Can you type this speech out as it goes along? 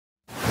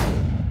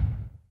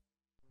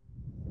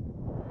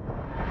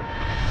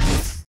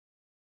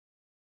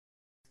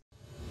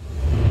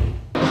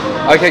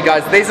Okay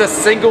guys, these are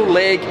single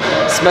leg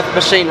Smith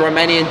machine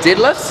Romanian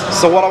deadlifts.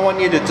 So what I want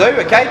you to do,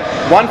 okay,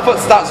 one foot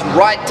starts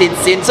right dead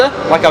center,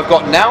 like I've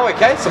got now,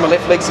 okay, so my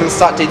left leg's gonna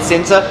start dead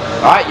center.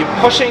 Alright, you're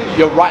pushing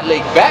your right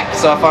leg back,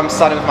 so if I'm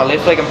starting with my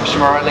left leg, I'm pushing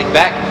my right leg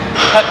back,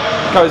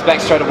 hip goes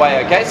back straight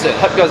away, okay, so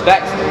hip goes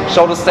back,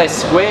 shoulders stay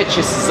square,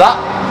 chest is up,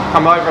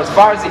 come over as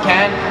far as you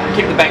can,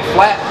 keep the back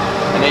flat,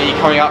 and then you're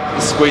coming up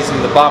and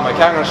squeezing the bum,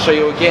 okay, I'm going to show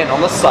you again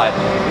on this side,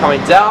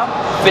 coming down,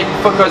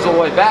 foot goes all the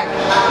way back,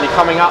 and you're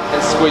coming up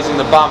and squeezing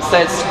the bum.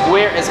 Stay as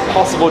square as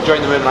possible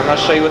during the movement. I'm going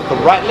to show you with the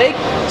right leg,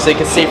 so you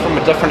can see from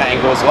a different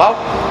angle as well.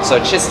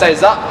 So chest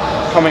stays up,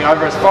 coming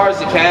over as far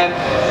as you can,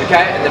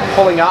 okay, and then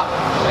pulling up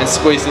and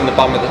squeezing the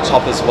bum at the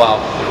top as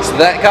well. So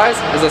that, guys,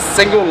 is a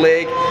single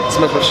leg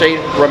Smith machine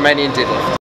Romanian deadlift.